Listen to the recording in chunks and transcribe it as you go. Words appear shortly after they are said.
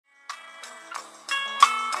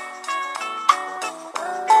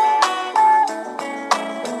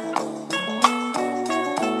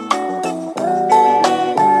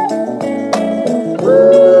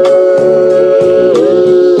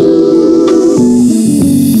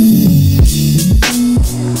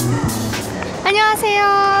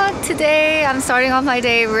starting off my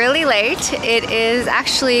day really late. It is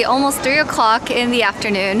actually almost 3 o'clock in the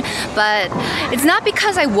afternoon, but it's not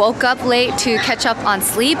because I woke up late to catch up on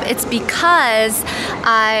sleep. It's because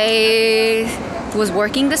I was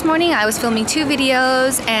working this morning. I was filming 2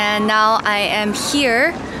 videos and now I am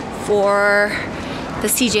here for the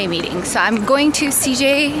CJ meeting. So I'm going to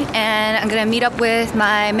CJ and I'm gonna meet up with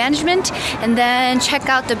my management and then check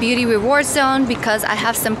out the beauty reward zone because I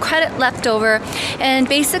have some credit left over. And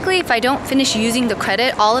basically if I don't finish using the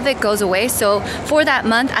credit, all of it goes away. So for that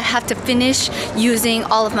month, I have to finish using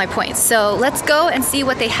all of my points. So let's go and see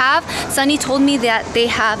what they have. Sunny told me that they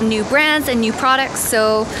have new brands and new products,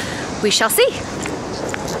 so we shall see.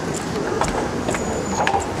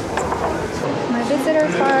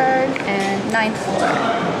 Visitor card and 9th floor.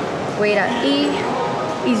 Wait at E.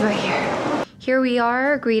 E's right here. Here we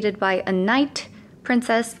are, greeted by a knight,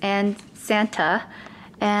 princess, and Santa.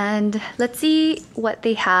 And let's see what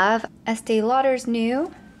they have. Estee Lauder's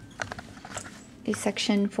new. A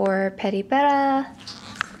section for Peri Pera.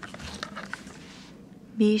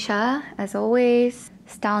 Bisha, as always.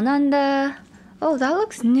 Staunanda. Oh, that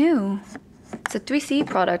looks new. It's a 3C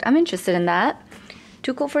product. I'm interested in that.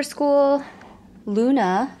 Too Cool for School.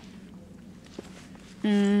 Luna,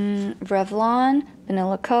 Revlon,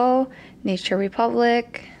 Vanilla Co, Nature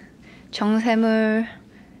Republic, 정샘물,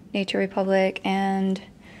 Nature Republic, and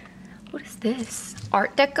what is this?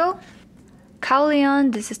 Art Deco?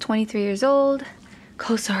 Kaale, this is 23 years old,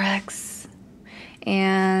 Coex,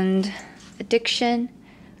 and Addiction,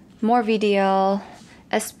 more VDL,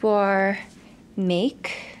 Espoir,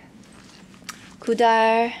 Make,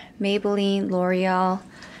 Kudar, Maybelline, L'Oreal,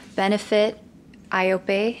 Benefit,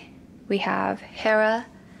 Iope, we have Hera,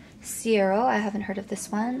 Ciero, I haven't heard of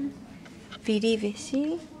this one, VD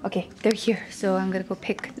Vichy. Okay, they're here, so I'm gonna go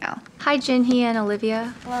pick now. Hi Jinhee and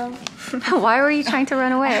Olivia. Hello. Why were you trying to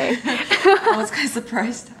run away? I was kind of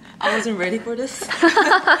surprised. I wasn't ready for this.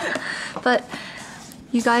 But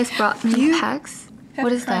you guys brought me packs?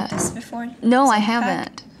 What is that? This before? No, I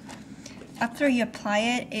haven't. After you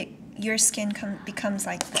apply it, your skin becomes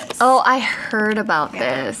like this. Oh, I heard about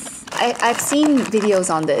this. I've seen videos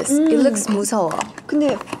on this. It looks 무서워.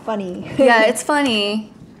 근데 funny. Yeah, it's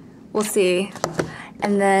funny. We'll see.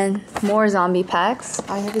 And then more zombie packs.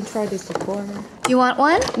 I haven't tried this before. Do you want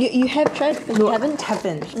one? You have tried, but you haven't.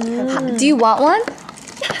 Do you want one?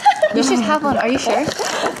 You should have one. Are you sure?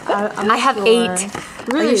 I have sure. 8.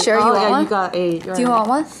 Really? Are you sure you want one? You got 8. Right. Do you want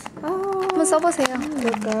one? 한번 써보세요.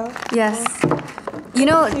 Yes. You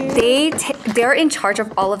know, they're in charge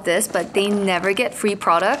of all of this, but they never get free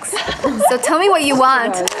products. So tell me what you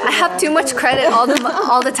want. I have too much credit all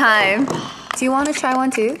the time. Do you want to try one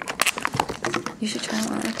too? You should try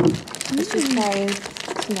one. Let's just try it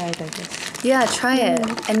tonight, I guess. Yeah, try it.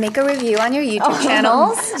 And make a review on your YouTube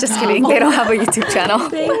channel. Just kidding, they don't have a YouTube channel.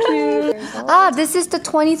 Thank you. This is the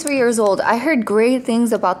 23 years old. I heard great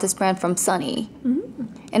things about this brand from Sunny.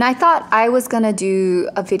 And I thought I was gonna do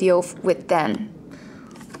a video with them.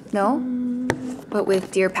 No? But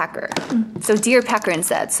with Dear Packer. So Dear Packer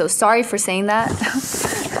instead. So sorry for saying that.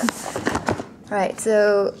 Alright,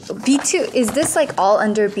 so B2, is this like all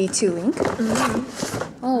under B2 link?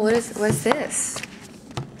 Oh, what is this?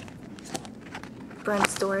 Brand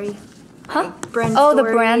story. Huh? Brand story, the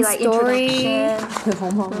brand like story.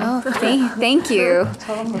 Oh, thank you.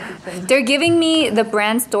 They're giving me the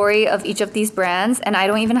brand story of each of these brands and I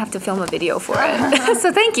don't even have to film a video for it.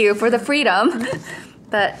 So thank you for the freedom.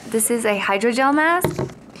 But this is a hydrogel mask.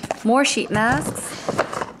 More sheet masks.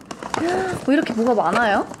 왜 이렇게 뭐가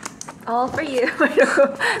많아요? All for you.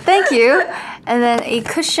 Thank you. And then a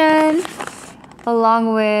cushion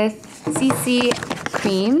along with CC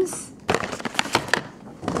creams.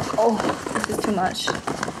 Oh, this is too much.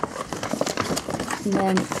 And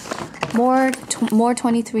then more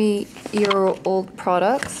 23-year-old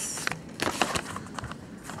products.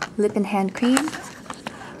 Lip and hand cream.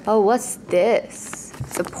 Oh, what's this?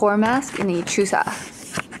 It's a pore mask in a chusa.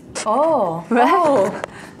 Oh. Right? Oh.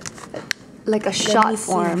 Like a shot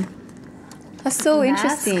form. That's so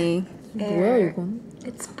interesting. Where?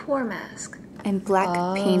 It's pore mask. And black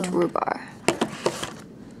paint rhubarb.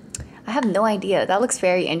 I have no idea. That looks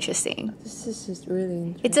very interesting. This is just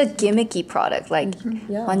really interesting. It's a gimmicky product, like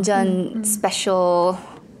완전 special,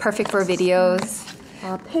 perfect for videos.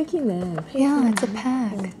 팩이네. Yeah, it's a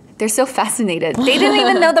pack. They're so fascinated. They didn't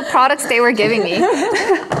even know the products they were giving me.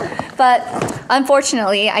 But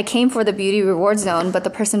unfortunately, I came for the beauty reward zone, but the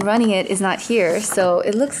person running it is not here. So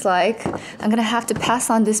it looks like I'm gonna have to pass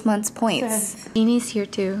on this month's points. Jeannie's here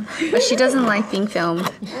too, but she doesn't like being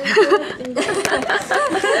filmed.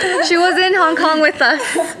 She was in Hong Kong with us.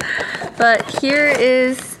 But here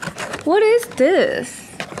is What is this?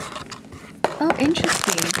 Oh,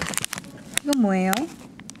 interesting. 이거 뭐예요?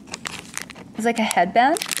 It's like a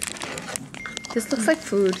headband. This looks like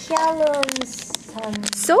food.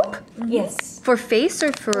 Soap? Yes. For face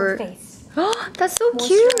or for face. Oh, that's so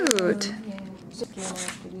cute.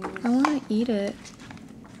 I want to eat it.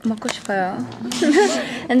 먹고 싶어요.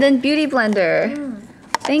 And then beauty blender.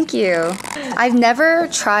 Thank you. I've never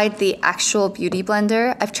tried the actual beauty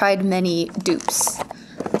blender. I've tried many dupes.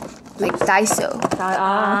 Like Daiso.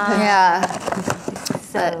 Yeah.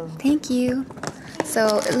 But thank you.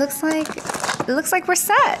 So it looks like we're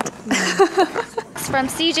set. It's from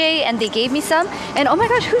CJ and they gave me some. And oh my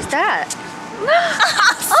gosh, who's that?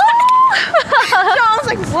 I was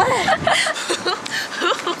like, what?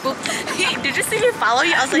 Did you see me follow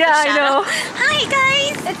you? I was like, Yeah, a I shadow. know. Hi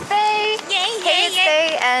guys. It's Faye. Yay, Hey, it's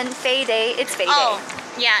Faye and Faye Day. It's Faye Oh,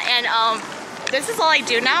 Day. yeah, and this is all I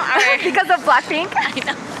do now. Alright. Because of Blackpink? I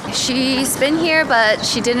know. She's been here, but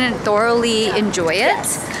she didn't thoroughly enjoy it.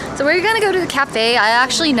 So we're gonna go to the cafe. I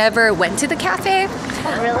actually never went to the cafe.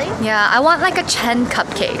 Oh, really? Yeah, I want like a Chen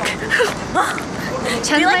cupcake.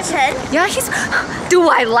 Chen, Do you like Chen? Yeah, he's. Do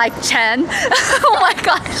I like Chen? Oh my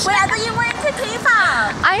gosh. Wait, I thought you were into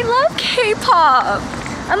K-pop. I love K-pop.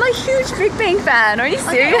 I'm a huge Big Bang fan. Are you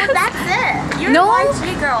serious? Okay, well, that's it. You're No. a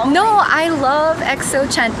YG girl. No, I love EXO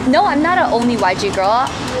Chen. No, I'm not an only YG girl.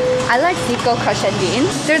 I like Zico Crush and Dean.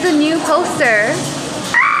 There's a new poster.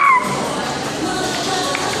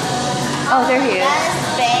 Oh, there he is.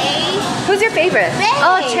 Faye. Who's your favorite? Faye.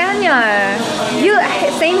 Oh, Chanyeol. You,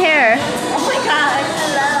 same hair. Oh my god,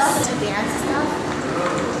 hello. To dance stuff.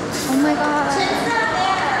 Oh my god. Chen's not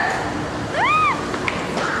there.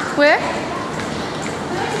 Where?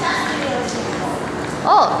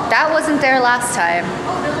 Oh, that wasn't there last time.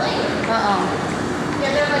 Oh, really?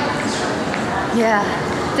 Yeah, they're like. Yeah.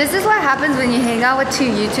 This is what happens when you hang out with two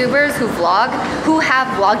YouTubers who have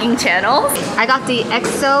vlogging channels. I got the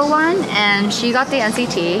EXO one and she got the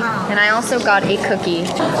NCT. And I also got a cookie.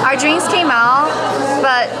 Our drinks came out,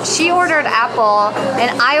 but she ordered apple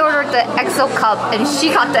and I ordered the EXO cup and she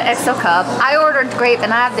got the EXO cup. I ordered grape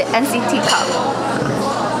and I have the NCT cup.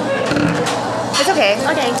 It's okay.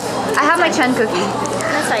 Okay. I have my Chen cookie.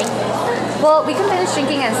 That's fine. Well, we can finish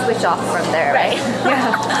drinking and switch off from there, right?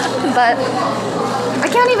 Yeah. But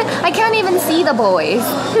I can't even see the boys.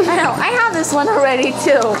 I know. I have this one already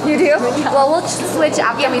too. You do? Well, we'll switch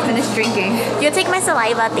after we finish drinking. You take my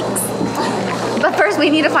saliva, thanks. But first, we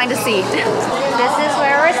need to find a seat. This is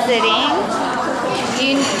where we're sitting.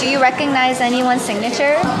 Do you recognize anyone's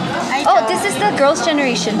signature? Oh, this is the Girls'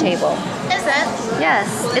 Generation table. Is it? Yes,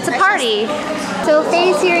 it's a party. So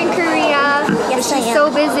Faye's here in Korea. Yes, She's I am. so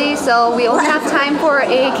busy, so we only have time for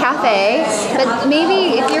a cafe. But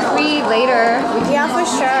maybe if you're free later, we can. Yeah, for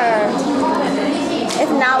sure. If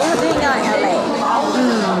not, we're doing it in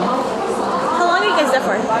LA. How long are you guys there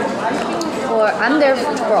for? I'm there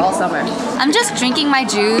for all summer. I'm just drinking my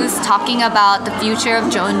juice, talking about the future of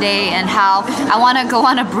joanday and how I want to go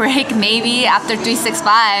on a break maybe after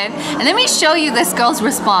 365. And let me show you this girl's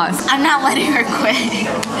response. I'm not letting her quit.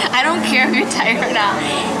 I don't care if you're tired or not.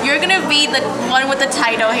 You're gonna be the one with the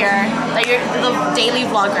title here. Like you're the daily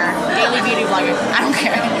vlogger, daily beauty vlogger. I don't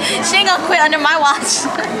care. She ain't gonna quit under my watch.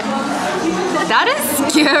 That is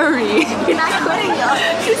scary. You're not quitting though.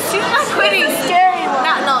 She's not quitting. This is scary.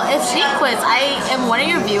 No, if she quits, I am one of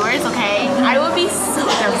your viewers, okay? I would be so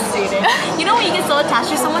devastated. You know when you get so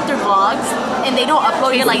attached to someone through vlogs and they don't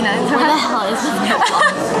upload, you're like, where the hell is this girl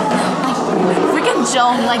vlog? Like, freaking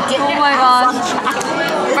Joan, like get your my ass on gosh. track.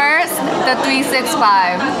 First, the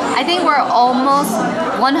 365. I think we're almost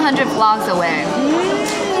 100 vlogs away.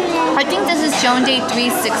 I think this is joanday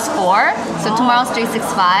 364, so tomorrow's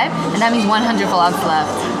 365, and that means 100 vlogs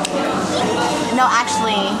left. No,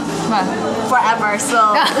 actually, What? forever. So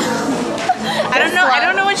I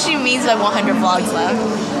don't know what she means by 100 vlogs left.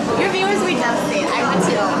 Your viewers will be devastated. I would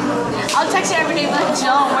too. I'll text you every day, like,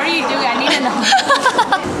 Joan, what are you doing? I need to know.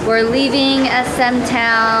 We're leaving SM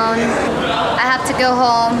Town. I have to go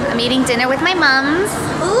home. I'm eating dinner with my mums.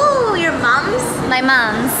 Ooh, your mom's? My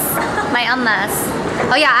mums. My ammas.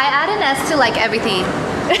 Oh yeah, I add an S to like everything.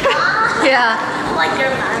 Yeah. Like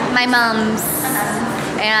your mom. My mums.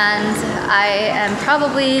 And I am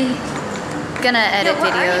probably gonna edit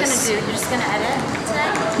What are you videos. gonna do? You're just gonna edit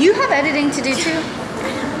today? You have editing to do too.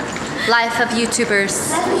 Life of YouTubers.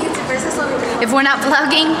 YouTubers, that's what we do. If we're not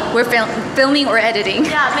vlogging, we're filming or editing.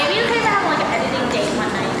 Yeah, maybe we could have like an editing date one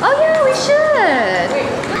night. Oh yeah, we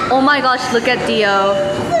should. Oh my gosh, look at Dio.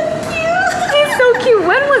 He's so cute.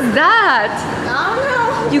 When was that? I don't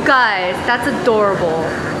know. You guys, that's adorable.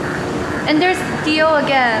 And there's Dio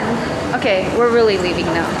again. Okay, we're really leaving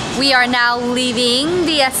now. We are now leaving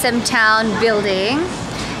the SM Town building,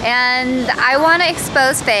 and I want to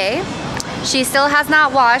expose Faye. She still has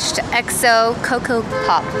not watched EXO Coco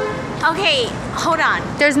Pop. Okay, hold on.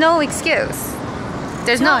 There's no excuse.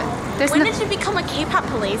 There's no. When did you become a K-pop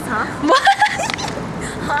police, huh? What?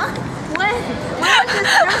 Huh? When was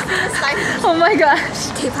this first Oh my gosh.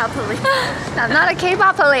 K-pop police? I'm not a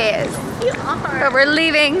K-pop police. You are. But we're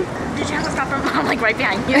leaving. Did you have a proper mom like right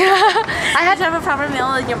behind you? I had to have a proper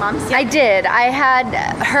meal with your mom's. I did. I had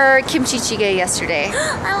her kimchi jjigae yesterday.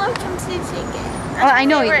 I love kimchi jjigae. Oh, I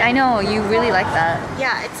know. I know. You really like that.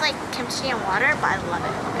 Yeah, it's like kimchi and water, but I love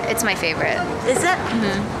it. It's my favorite. Is it?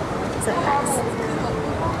 Mm-hmm. It's the best.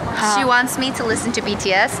 She wants me to listen to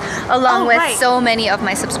BTS along with so many of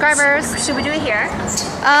my subscribers. Should we do it here?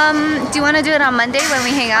 Do you want to do it on Monday when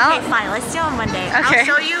we hang out? Okay, fine. Let's do it on Monday. Okay. I'll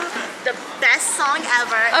show you the best song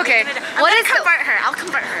ever. Okay. I'll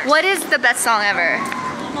convert her. What is the best song ever?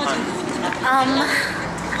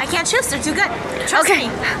 I can't choose. They're too good. Trust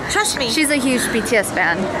me. Trust me. She's a huge BTS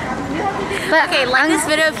fan. But okay, like this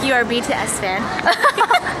video if you are a BTS fan.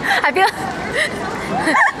 I feel.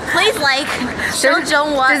 Please like. Show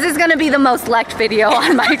Joan what. This is gonna be the most liked video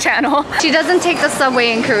on my channel. She doesn't take the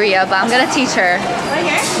subway in Korea, but I'm gonna teach her. Right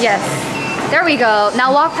here? Yes. There we go.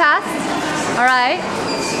 Now walk past. All right.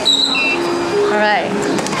 All right.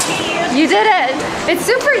 You did it. It's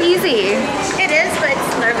super easy. It is, but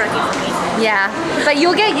it's nerve-wracking for me. Yeah, but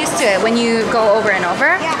you'll get used to it when you go over and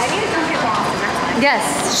over. Yeah, I need to come here more often.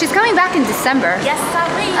 Yes, she's coming back in December. Yes,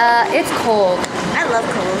 sorry. It's cold. I love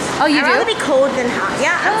cold. Oh, you I'd do? rather be cold than hot.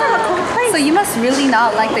 Yeah, I'm from a cold place. So you must really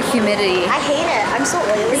not like the humidity. I hate it. I'm so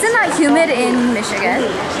oily. Isn't that humid in Michigan?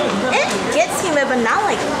 It gets humid, but not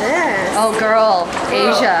like this. Oh, girl,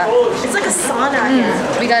 Asia. It's like a sauna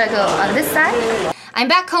here. We gotta go on this side. I'm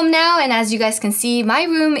back home now, and as you guys can see, my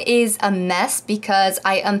room is a mess because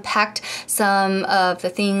I unpacked some of the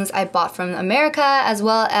things I bought from America as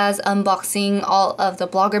well as unboxing all of the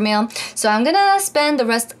blogger mail. So I'm gonna spend the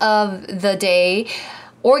rest of the day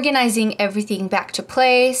organizing everything back to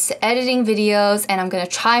place, editing videos, and I'm gonna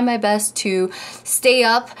try my best to stay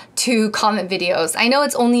up to comment videos. I know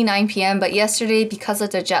it's only 9 p.m., but yesterday, because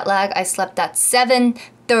of the jet lag, I slept at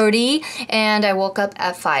 7:30 and I woke up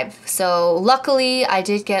at 5. So luckily, I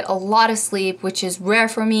did get a lot of sleep, which is rare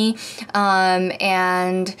for me,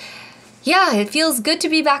 and yeah, it feels good to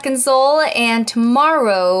be back in Seoul, and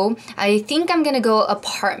tomorrow I think I'm gonna go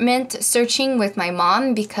apartment searching with my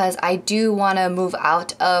mom because I do want to move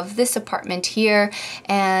out of this apartment here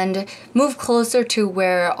and move closer to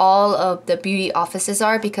where all of the beauty offices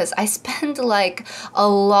are because I spend like a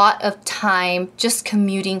lot of time just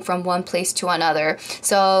commuting from one place to another.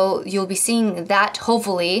 So you'll be seeing that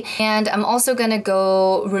hopefully. And I'm also gonna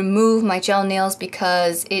go remove my gel nails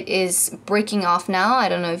because it is breaking off now. I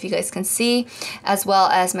don't know if you guys can see, as well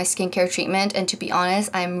as my skincare treatment. And to be honest,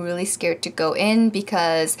 I'm really scared to go in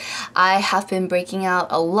because I have been breaking out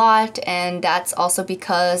a lot, and that's also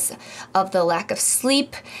because of the lack of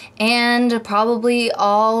sleep and probably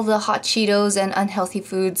all the hot Cheetos and unhealthy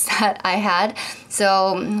foods that I had.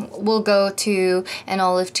 So we'll go to an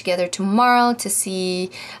Olive together tomorrow to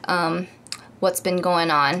see what's been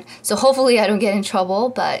going on. So hopefully I don't get in trouble,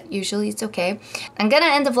 but usually it's okay. I'm gonna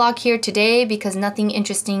end the vlog here today because nothing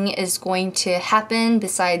interesting is going to happen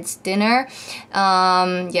besides dinner.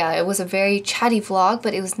 Yeah, it was a very chatty vlog,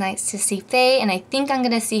 but it was nice to see Faye, and I think I'm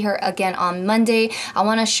gonna see her again on Monday. I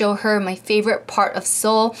wanna show her my favorite part of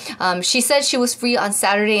Seoul. She said she was free on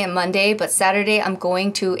Saturday and Monday, but Saturday I'm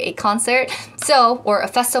going to a concert, or a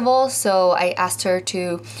festival, so I asked her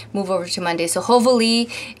to move over to Monday. So hopefully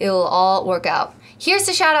it will all work out. Here's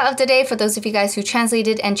the shout out of the day for those of you guys who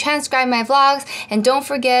translated and transcribed my vlogs, and don't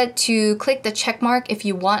forget to click the check mark if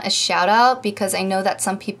you want a shout out because I know that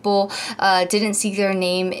some people didn't see their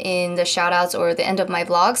name in the shout outs or the end of my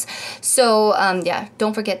vlogs. So yeah,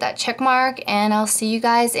 don't forget that check mark, and I'll see you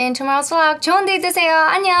guys in tomorrow's vlog. 좋은 day 되세요.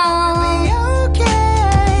 안녕.